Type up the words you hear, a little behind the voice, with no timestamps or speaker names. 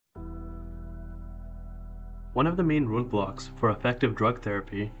One of the main roadblocks for effective drug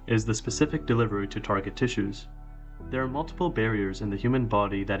therapy is the specific delivery to target tissues. There are multiple barriers in the human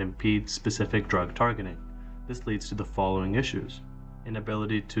body that impede specific drug targeting. This leads to the following issues: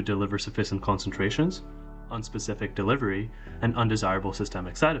 inability to deliver sufficient concentrations, unspecific delivery, and undesirable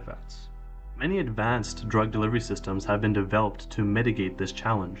systemic side effects. Many advanced drug delivery systems have been developed to mitigate this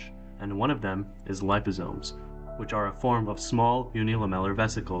challenge, and one of them is liposomes, which are a form of small unilamellar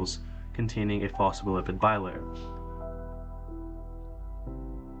vesicles containing a phospholipid bilayer.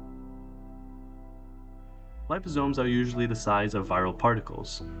 Liposomes are usually the size of viral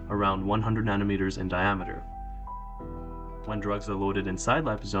particles, around 100 nanometers in diameter. When drugs are loaded inside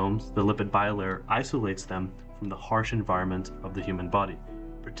liposomes, the lipid bilayer isolates them from the harsh environment of the human body,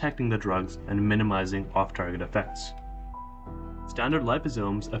 protecting the drugs and minimizing off-target effects. Standard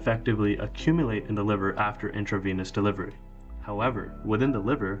liposomes effectively accumulate in the liver after intravenous delivery. However, within the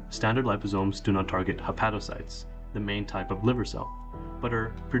liver, standard liposomes do not target hepatocytes, the main type of liver cell, but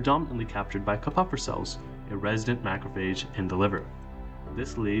are predominantly captured by Kupffer cells, a resident macrophage in the liver.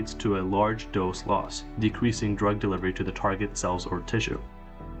 This leads to a large dose loss, decreasing drug delivery to the target cells or tissue.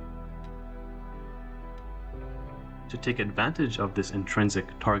 To take advantage of this intrinsic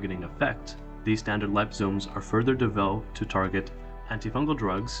targeting effect, these standard liposomes are further developed to target antifungal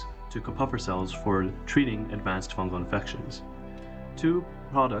drugs to Kupffer cells for treating advanced fungal infections. Two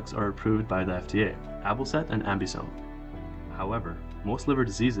products are approved by the FDA, Abelset and Ambisome. However, most liver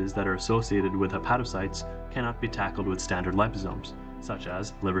diseases that are associated with hepatocytes cannot be tackled with standard liposomes, such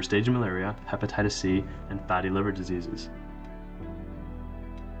as liver stage malaria, hepatitis C, and fatty liver diseases.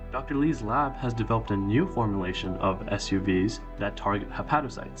 Dr. Li's lab has developed a new formulation of SUVs that target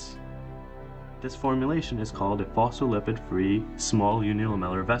hepatocytes. This formulation is called a phospholipid-free small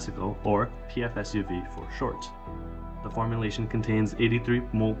unilamellar vesicle, or PFSUV for short. The formulation contains 83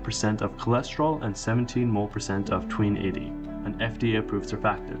 mol% of cholesterol and 17 mol% of tween-80, an FDA-approved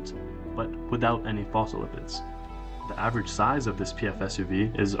surfactant, but without any phospholipids. The average size of this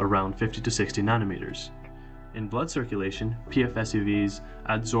PFSUV is around 50 to 60 nanometers. In blood circulation, PFSUVs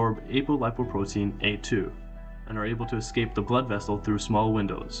absorb apolipoprotein A2 and are able to escape the blood vessel through small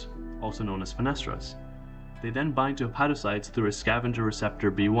windows, also known as fenestras. They then bind to hepatocytes through a scavenger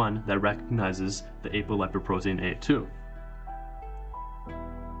receptor B1 that recognizes the apolipoprotein A2.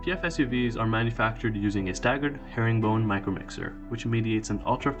 PFSUVs are manufactured using a staggered herringbone micromixer, which mediates an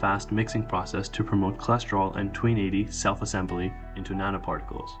ultra-fast mixing process to promote cholesterol and tween-80 self-assembly into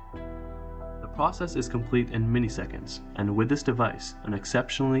nanoparticles. The process is complete in milliseconds, and with this device, an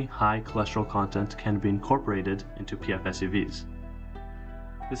exceptionally high cholesterol content can be incorporated into PFSUVs.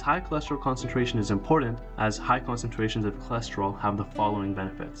 This high cholesterol concentration is important as high concentrations of cholesterol have the following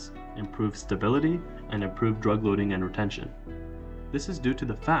benefits: improved stability and improved drug loading and retention. This is due to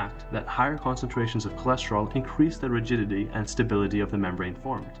the fact that higher concentrations of cholesterol increase the rigidity and stability of the membrane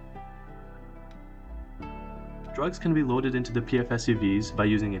formed. Drugs can be loaded into the PFSUVs by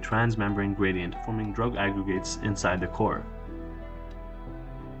using a transmembrane gradient, forming drug aggregates inside the core.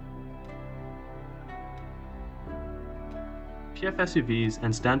 PFSUVs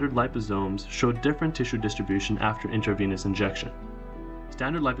and standard liposomes show different tissue distribution after intravenous injection.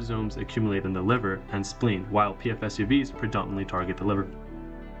 Standard liposomes accumulate in the liver and spleen, while PFSUVs predominantly target the liver.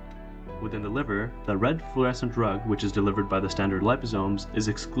 Within the liver, the red fluorescent drug, which is delivered by the standard liposomes, is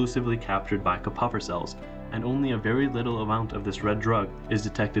exclusively captured by Kupffer cells, and only a very little amount of this red drug is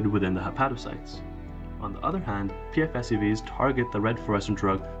detected within the hepatocytes. On the other hand, PFSUVs target the red fluorescent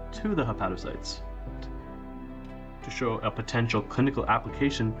drug to the hepatocytes. To show a potential clinical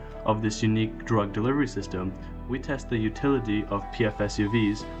application of this unique drug delivery system, we test the utility of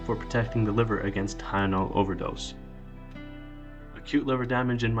PFSUVs for protecting the liver against Tylenol overdose. Acute liver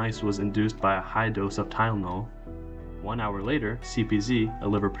damage in mice was induced by a high dose of Tylenol. 1 hour later, CPZ, a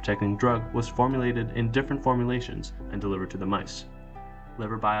liver-protecting drug, was formulated in different formulations and delivered to the mice.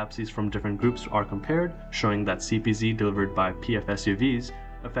 Liver biopsies from different groups are compared, showing that CPZ delivered by PFSUVs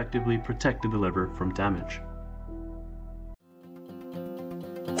effectively protected the liver from damage.